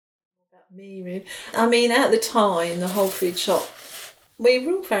me, really. I mean, at the time, the whole food shop, we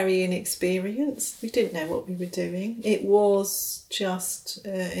were all very inexperienced. We didn't know what we were doing. It was just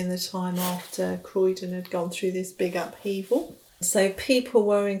in the time after Croydon had gone through this big upheaval. So people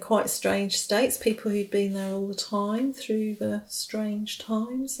were in quite strange states, people who'd been there all the time through the strange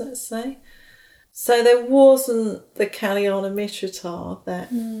times, let's say. So there wasn't the Kalyana Mitrata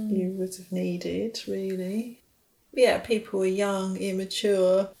that you would have needed, really. Yeah, people were young,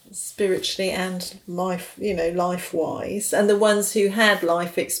 immature, spiritually and life-wise. And the ones who had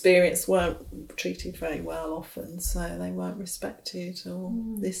life experience weren't treated very well often, so they weren't respected or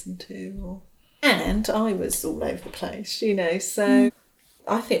listened to. And I was all over the place, so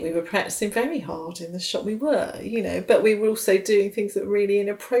I think we were practising very hard in the shop. We were, but we were also doing things that were really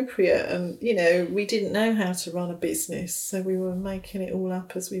inappropriate, and, we didn't know how to run a business, so we were making it all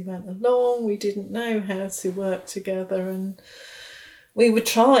up as we went along. We didn't know how to work together, and we were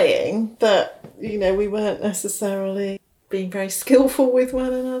trying, but, we weren't necessarily being very skillful with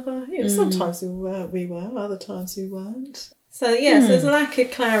one another. Sometimes we were, other times we weren't. So, so there's a lack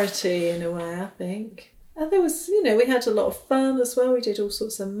of clarity in a way, I think. And there was, we had a lot of fun as well. We did all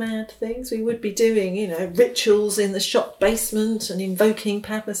sorts of mad things. We would be doing, rituals in the shop basement and invoking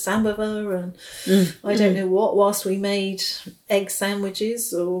Padmasambhava and I don't know what, whilst we made egg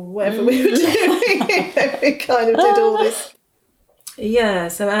sandwiches or whatever we were doing. We kind of did all this. Yeah,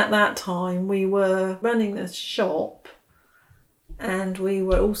 so at that time we were running the shop and we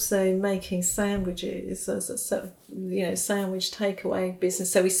were also making sandwiches as a sort of, sandwich takeaway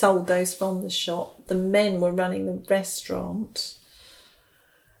business. So we sold those from the shop. The men were running the restaurant.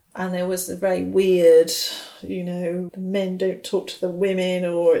 And there was a very weird, the men don't talk to the women,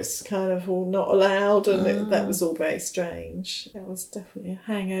 or it's kind of all not allowed. And that was all very strange. That was definitely a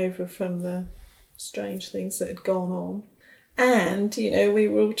hangover from the strange things that had gone on. And, we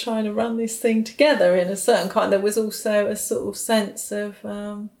were all trying to run this thing together in a certain kind. There was also a sort of sense of,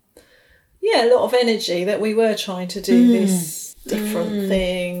 a lot of energy that we were trying to do this different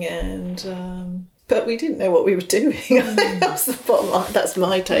thing. And, but we didn't know what we were doing. That's the bottom line. That's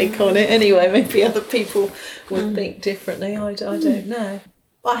my take on it. Anyway, maybe other people would think differently. I don't know.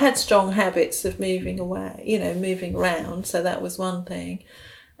 I had strong habits of moving away, moving around. So that was one thing.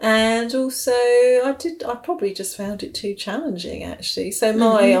 And also I probably just found it too challenging, actually. So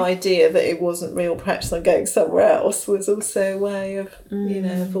my idea that it wasn't real practice on going somewhere else was also a way of,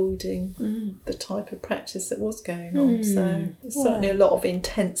 avoiding the type of practice that was going on. So there's certainly a lot of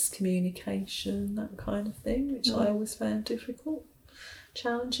intense communication, that kind of thing, which I always found difficult,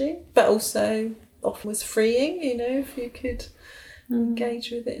 challenging, but also often was freeing, if you could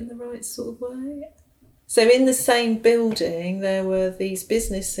engage with it in the right sort of way. So in the same building, there were these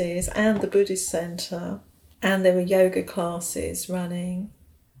businesses and the Buddhist centre, and there were yoga classes running.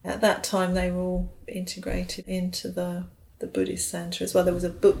 At that time, they were all integrated into the Buddhist centre as well. There was a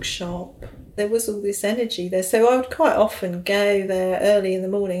bookshop. There was all this energy there. So I would quite often go there early in the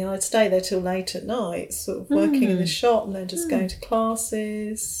morning and I'd stay there till late at night, sort of working in the shop and then just going to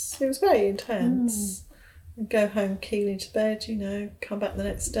classes. It was very intense. And go home keeling to bed, come back the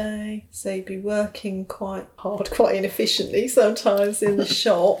next day. So you'd be working quite hard, quite inefficiently sometimes in the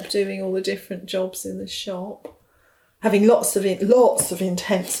shop, doing all the different jobs in the shop, having lots of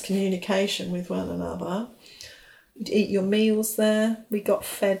intense communication with one another. You'd eat your meals there. We got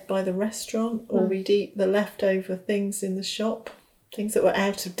fed by the restaurant, or we'd eat the leftover things in the shop, things that were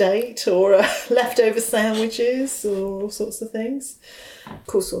out of date, or leftover sandwiches, or all sorts of things. Of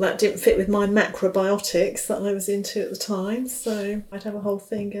course, all that didn't fit with my macrobiotics that I was into at the time, so I'd have a whole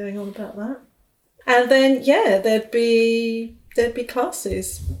thing going on about that. And then, there'd be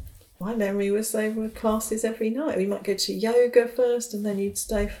classes. My memory was there were classes every night. We might go to yoga first, and then you'd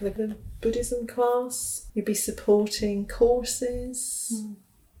stay for the Buddhism class. You'd be supporting courses.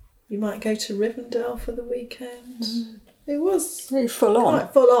 You might go to Rivendell for the weekend. It was full on.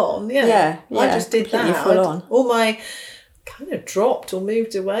 Quite full on, yeah. I just did that. Full on. All my kind of dropped or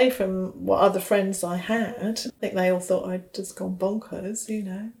moved away from what other friends I had. I think they all thought I'd just gone bonkers,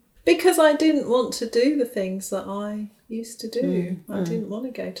 because I didn't want to do the things that I used to do. I didn't want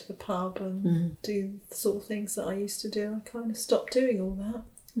to go to the pub and do the sort of things that I used to do. I kind of stopped doing all that.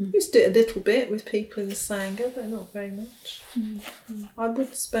 I used to do it a little bit with people in the Sangha, but not very much. I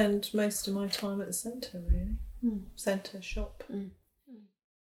would spend most of my time at the centre, really. Centre shop.